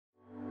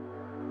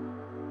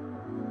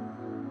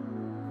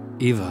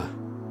Eva,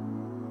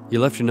 you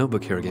left your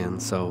notebook here again,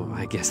 so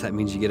I guess that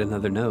means you get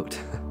another note.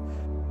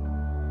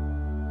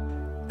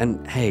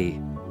 And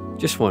hey,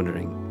 just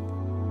wondering,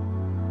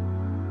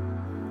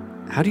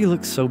 how do you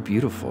look so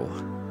beautiful?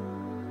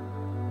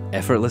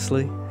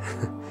 Effortlessly?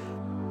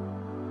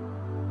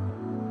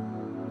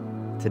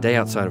 Today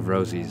outside of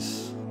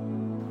Rosie's,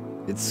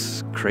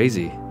 it's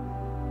crazy.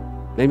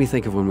 Made me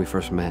think of when we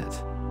first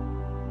met.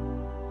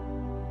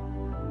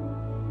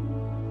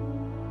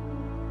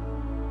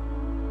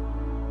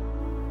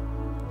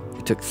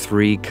 It took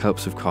 3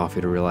 cups of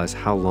coffee to realize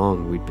how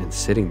long we'd been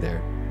sitting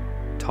there,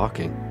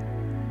 talking.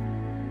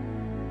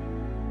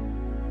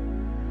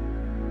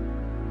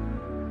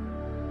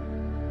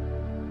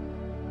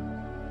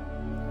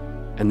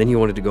 And then you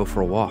wanted to go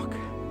for a walk.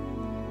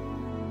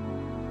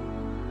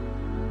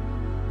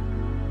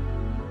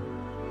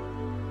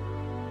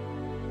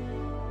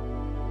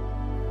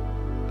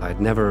 I'd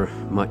never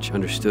much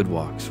understood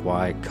walks,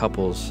 why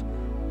couples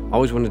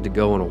always wanted to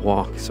go on a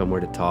walk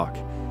somewhere to talk.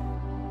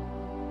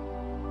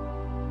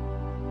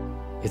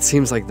 It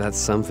seems like that's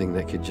something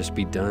that could just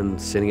be done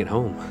sitting at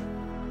home.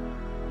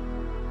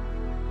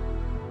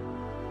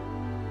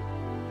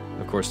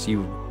 Of course,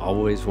 you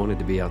always wanted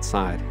to be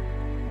outside.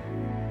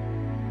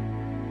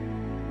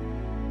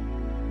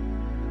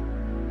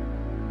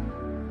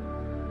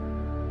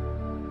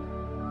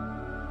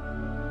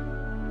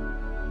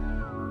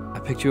 I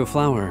picked you a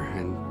flower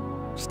and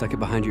stuck it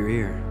behind your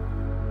ear.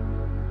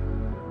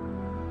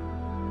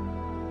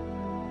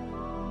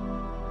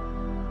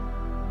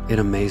 It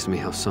amazed me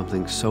how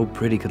something so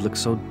pretty could look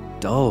so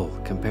dull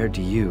compared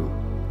to you.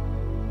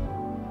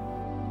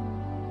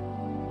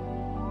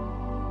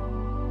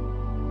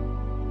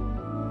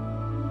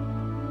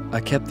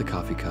 I kept the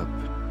coffee cup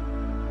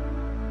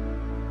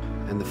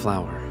and the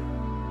flower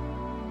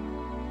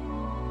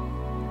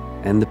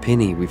and the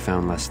penny we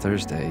found last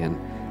Thursday and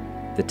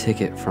the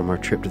ticket from our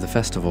trip to the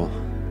festival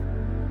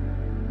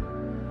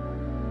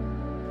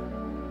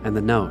and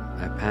the note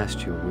I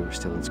passed you when we were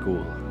still in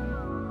school.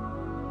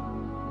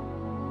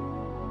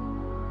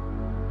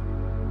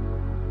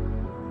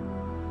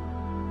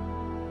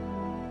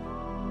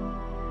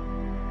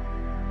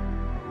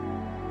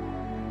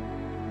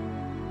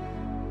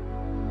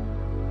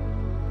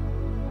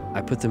 I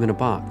put them in a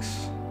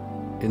box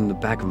in the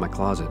back of my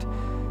closet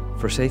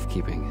for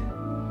safekeeping.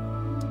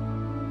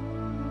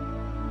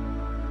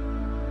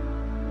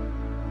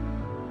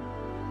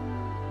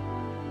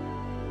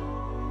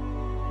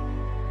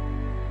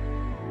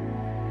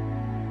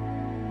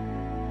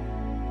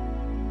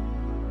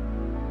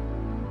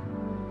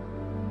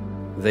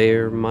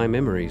 They're my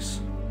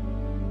memories.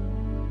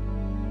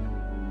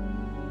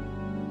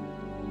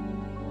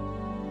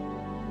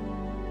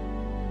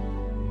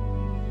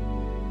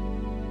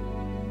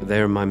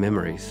 They're my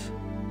memories.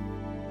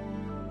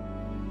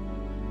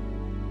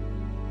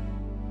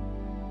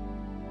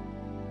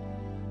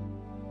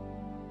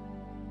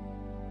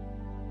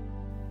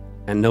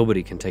 And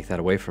nobody can take that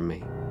away from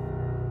me.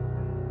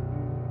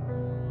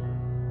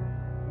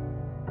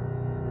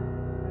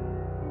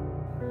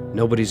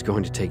 Nobody's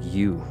going to take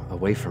you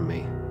away from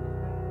me.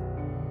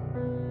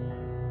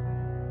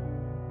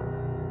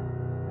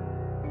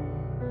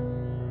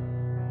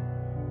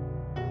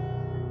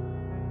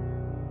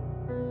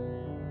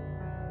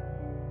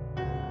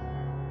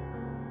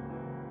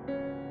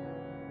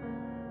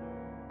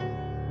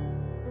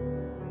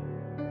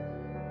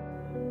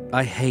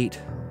 I hate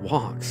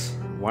walks.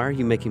 Why are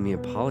you making me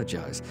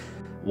apologize?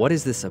 What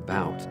is this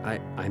about?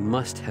 I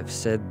must have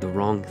said the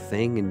wrong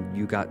thing and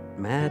you got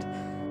mad?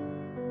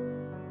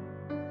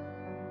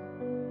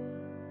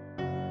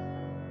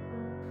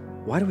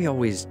 Why do we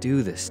always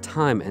do this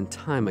time and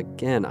time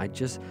again? I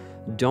just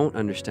don't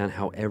understand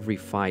how every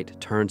fight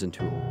turns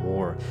into a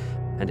war,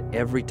 and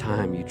every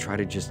time you try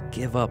to just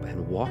give up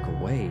and walk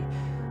away.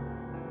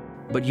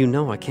 But you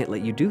know I can't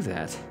let you do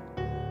that.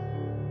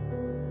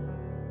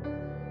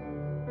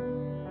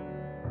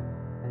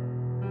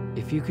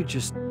 If you could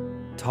just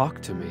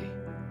talk to me,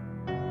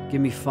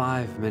 give me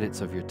 5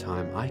 minutes of your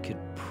time, I could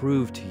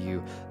prove to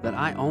you that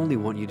I only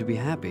want you to be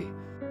happy.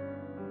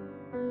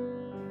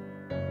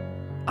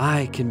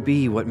 I can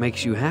be what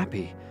makes you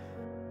happy.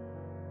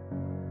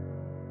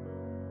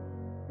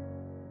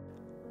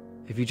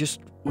 If you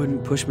just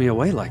wouldn't push me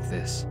away like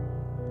this.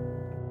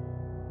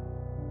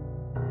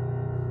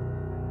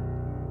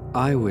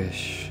 I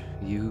wish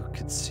you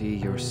could see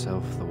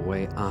yourself the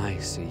way I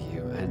see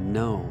you and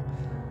know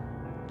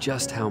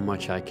just how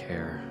much I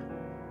care.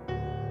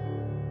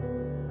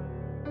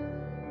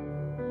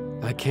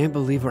 I can't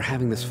believe we're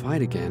having this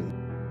fight again.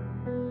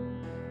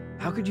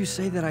 How could you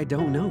say that I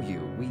don't know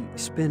you? We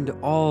spend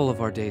all of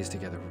our days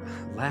together,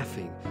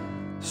 laughing,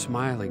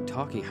 smiling,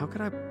 talking. How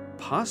could I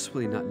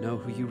possibly not know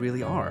who you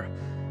really are?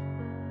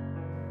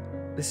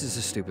 This is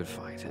a stupid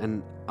fight,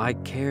 and I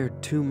care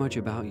too much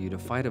about you to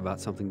fight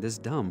about something this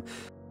dumb.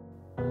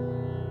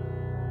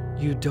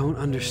 You don't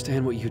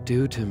understand what you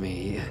do to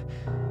me.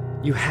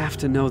 You have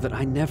to know that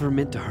I never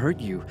meant to hurt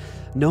you.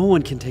 No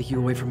one can take you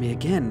away from me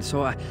again,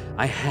 so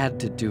I had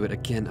to do it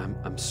again.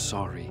 I'm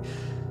sorry.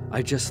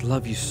 I just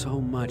love you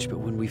so much, but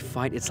when we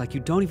fight, it's like you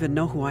don't even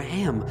know who I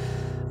am.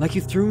 Like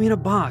you threw me in a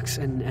box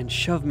and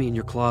shoved me in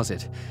your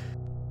closet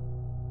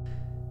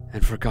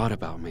and forgot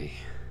about me.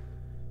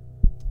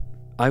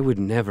 I would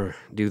never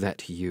do that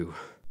to you.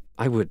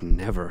 I would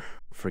never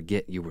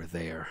forget you were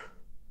there.